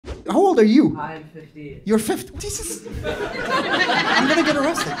old are you? I'm 15. You're 50. Jesus. I'm gonna get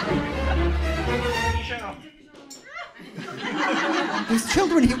arrested. There's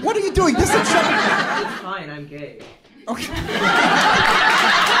children here. What are you doing? This is children. It's fine, I'm gay. Okay.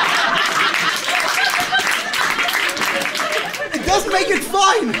 It doesn't make it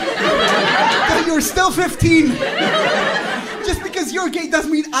fine. That you're still 15. Just because you're gay doesn't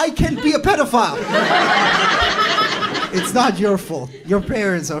mean I can't be a pedophile. It's not your fault. Your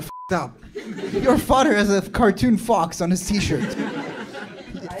parents are f***ed up. Your father has a cartoon fox on his t-shirt.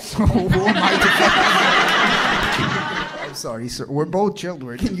 So who am I to I'm sorry, sir. We're both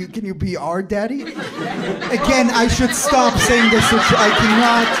children. Can you be our daddy? Again, I should stop saying this. I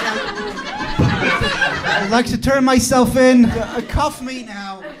cannot. I'd like to turn myself in. Cuff me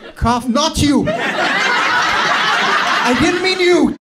now. Cuff, not you. I didn't mean you.